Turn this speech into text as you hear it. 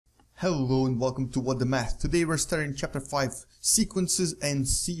Hello and welcome to What the Math. Today we're starting chapter 5, sequences and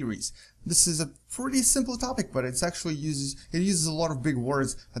series. This is a pretty simple topic, but it uses a lot of big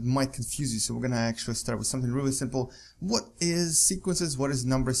words that might confuse you. So we're gonna actually start with something really simple. What is sequences? What is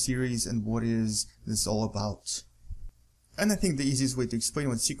number series? And what is this all about? And I think the easiest way to explain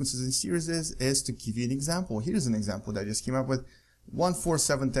what sequences and series is to give you an example. Here's an example that I just came up with: 1, 4,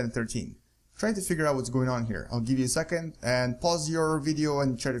 7, 10, 13. Try to figure out what's going on here. I'll give you a second and pause your video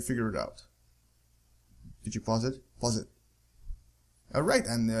and try to figure it out. Did you pause it? Pause it. Alright,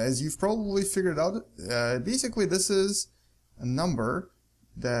 and as you've probably figured out, basically this is a number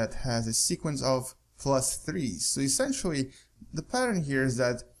that has a sequence of plus 3s. So essentially, the pattern here is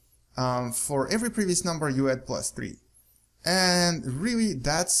that for every previous number you add plus 3. And really,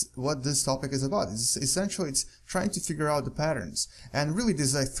 that's what this topic is about. It's trying to figure out the patterns. And really,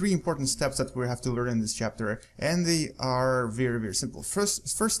 there's like 3 important steps that we have to learn in this chapter, and they are very, very simple. First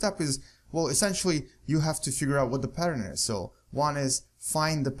step is, well, essentially, you have to figure out what the pattern is. So, one is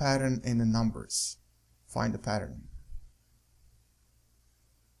find the pattern in the numbers. Find the pattern.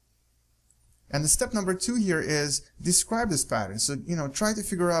 And the step number 2 here is describe this pattern. So, try to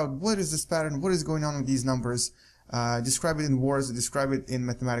figure out what is this pattern, what is going on with these numbers. Describe it in words, describe it in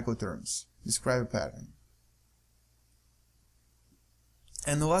mathematical terms. Describe a pattern.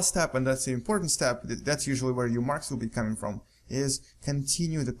 And the last step, and that's the important step, that's usually where your marks will be coming from, is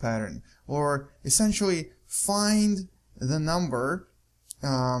continue the pattern. Or essentially find the number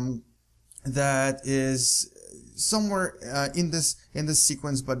that is somewhere in this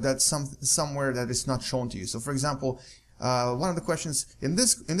sequence, but that's somewhere that is not shown to you. So for example, one of the questions in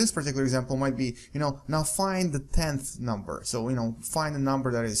this particular example might be, now find the 10th number. So, find a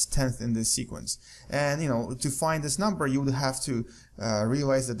number that is 10th in this sequence. And, to find this number, you would have to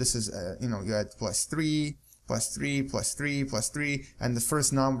realize that this is, you add plus 3, plus 3, plus 3, plus 3, and the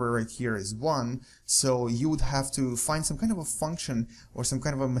first number right here is 1. So you would have to find some kind of a function or some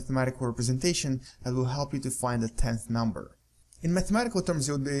kind of a mathematical representation that will help you to find the 10th number. In mathematical terms,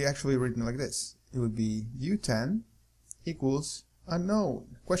 it would be actually written like this. It would be U10 equals unknown,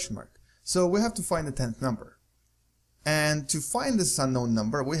 question mark. So we have to find the 10th number. And to find this unknown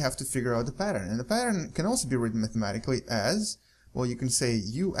number, we have to figure out the pattern. And the pattern can also be written mathematically as, well, you can say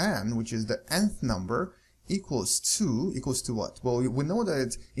un, which is the nth number, equals to what? Well, we know that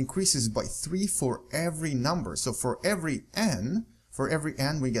it increases by 3 for every number. So for every n,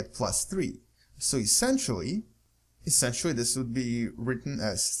 we get plus 3. So essentially this would be written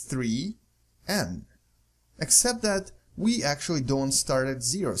as 3n. Except that we actually don't start at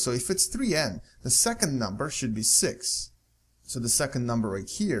 0. So if it's 3n, the second number should be 6. So the second number right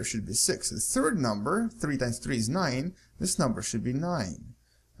here should be 6. The third number, 3 times 3 is 9, this number should be 9.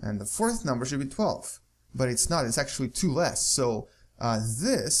 And the fourth number should be 12. But it's not, it's actually 2 less. So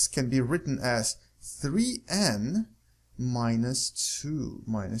this can be written as 3n minus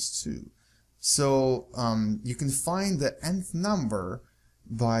 2. So you can find the nth number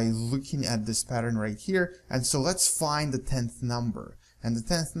by looking at this pattern right here. And so let's find the 10th number. And the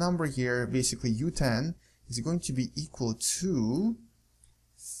 10th number here, basically U10, is going to be equal to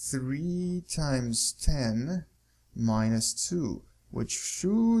 3 times 10 minus 2, which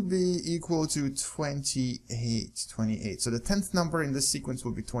should be equal to 28. So the 10th number in this sequence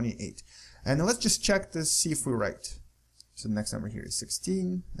will be 28. And let's just check this, see if we're right. So the next number here is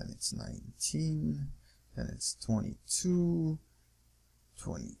 16, then it's 19, then it's 22,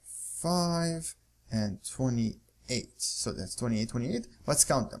 25, and 28. So that's 28. Let's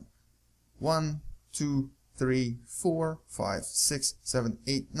count them. 1, 2, 3, 4, 5, 6, 7,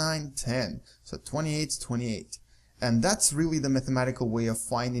 8, 9, 10. So 28. And that's really the mathematical way of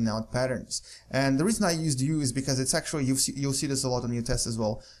finding out patterns. And the reason I used U is because it's actually, you'll see this a lot on your test as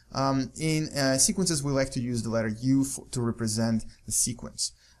well. In sequences, we like to use the letter U to represent the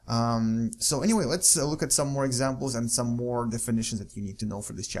sequence. So anyway, let's look at some more examples and some more definitions that you need to know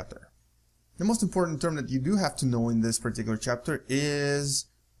for this chapter. The most important term that you do have to know in this particular chapter is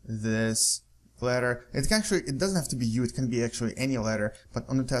this letter. It doesn't have to be U, it can be actually any letter, but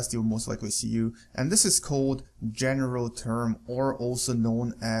on the test you'll most likely see U. And this is called general term, or also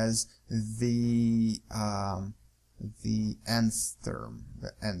known as the nth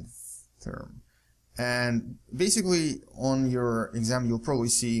term. And basically, on your exam, you'll probably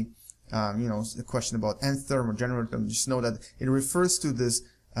see, a question about nth term or general term. Just know that it refers to this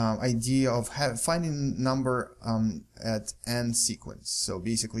idea of finding number at n sequence. So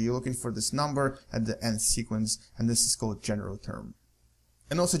basically, you're looking for this number at the nth sequence, and this is called general term.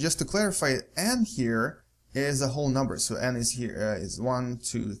 And also, just to clarify, n here is a whole number. So n is here is 1,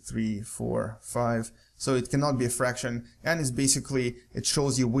 2, 3, 4, 5, So it cannot be a fraction, and it's basically, it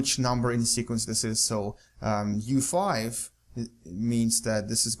shows you which number in the sequence this is. So U5 means that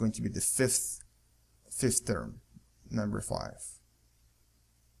this is going to be the fifth term, number 5.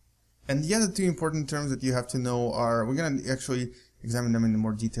 And the other two important terms that you have to know are, we're going to actually examine them in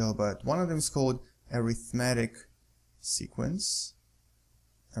more detail, but one of them is called arithmetic sequence,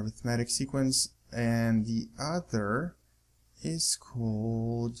 and the other is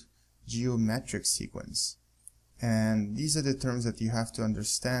called geometric sequence. And these are the terms that you have to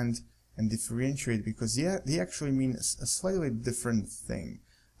understand and differentiate, because they actually mean a slightly different thing.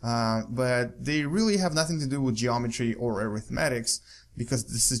 But they really have nothing to do with geometry or arithmetics, because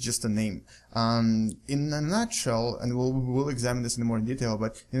this is just a name. In a nutshell, and we'll examine this in more detail,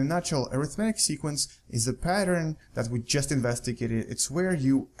 but in a nutshell, arithmetic sequence is a pattern that we just investigated. It's where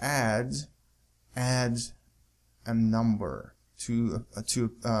you add a number to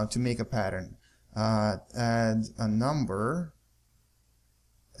make a pattern. Add a number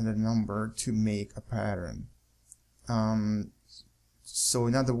and a number to make a pattern. So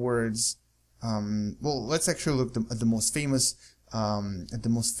in other words, well, let's actually look at the most famous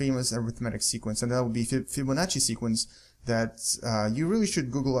arithmetic sequence, and that would be Fibonacci sequence, that you really should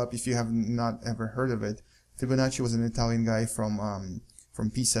Google up if you have not ever heard of it. Fibonacci was an Italian guy from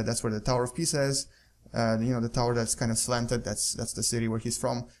Pisa. That's where the Tower of Pisa is. You know, the tower that's kind of slanted. That's the city where he's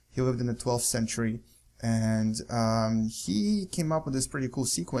from. He lived in the 12th century, and he came up with this pretty cool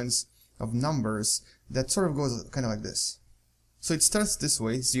sequence of numbers that sort of goes kind of like this. So it starts this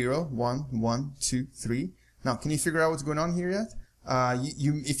way: 0, 1, 1, 2, 3. Now, can you figure out what's going on here yet?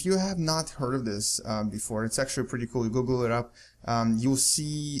 If you have not heard of this before, it's actually pretty cool. You Google it up, you'll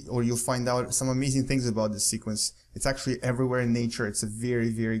see, or you'll find out some amazing things about this sequence. It's actually everywhere in nature. It's a very,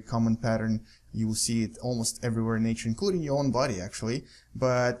 very common pattern. You will see it almost everywhere in nature, including your own body, actually.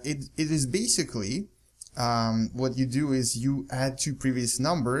 But it is basically, what you do is you add two previous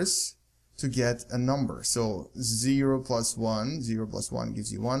numbers to get a number. So 0 plus 1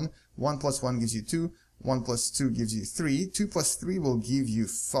 gives you 1, 1 plus 1 gives you 2, 1 plus 2 gives you 3, 2 plus 3 will give you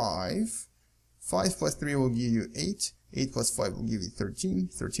 5, 5 plus 3 will give you 8, 8 plus 5 will give you 13,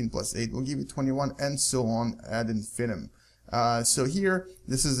 13 plus 8 will give you 21, and so on ad infinitum. So here,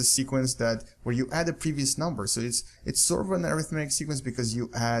 this is the sequence where you add a previous number. So it's sort of an arithmetic sequence because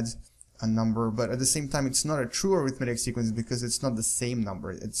you add a number, but at the same time, it's not a true arithmetic sequence because it's not the same number.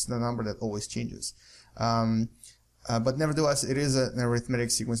 It's the number that always changes. But nevertheless, it is an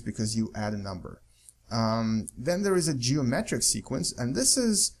arithmetic sequence because you add a number. Then there is a geometric sequence, and this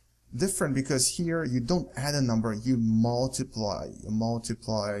is different because here you don't add a number, you multiply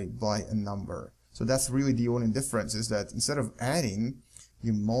by a number. So that's really the only difference, is that instead of adding,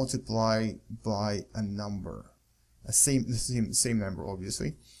 you multiply by a number, the same number,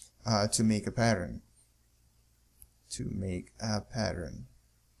 obviously, to make a pattern.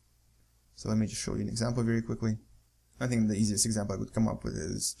 So let me just show you an example very quickly. I think the easiest example I could come up with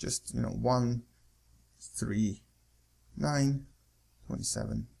is just, 1, 3, 9,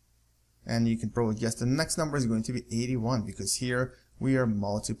 27. And you can probably guess the next number is going to be 81, because here we are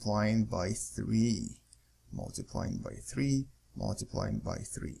multiplying by 3. Multiplying by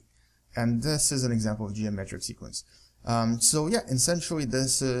 3. And this is an example of geometric sequence. So yeah, essentially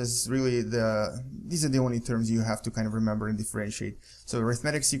this is really these are the only terms you have to kind of remember and differentiate. So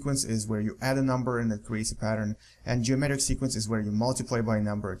arithmetic sequence is where you add a number and it creates a pattern, and geometric sequence is where you multiply by a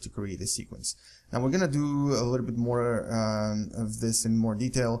number to create a sequence. Now we're gonna do a little bit more of this in more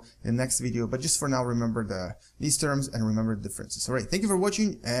detail in the next video, but just for now, remember these terms and remember the differences. Alright, thank you for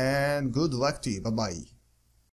watching and good luck to you. Bye bye.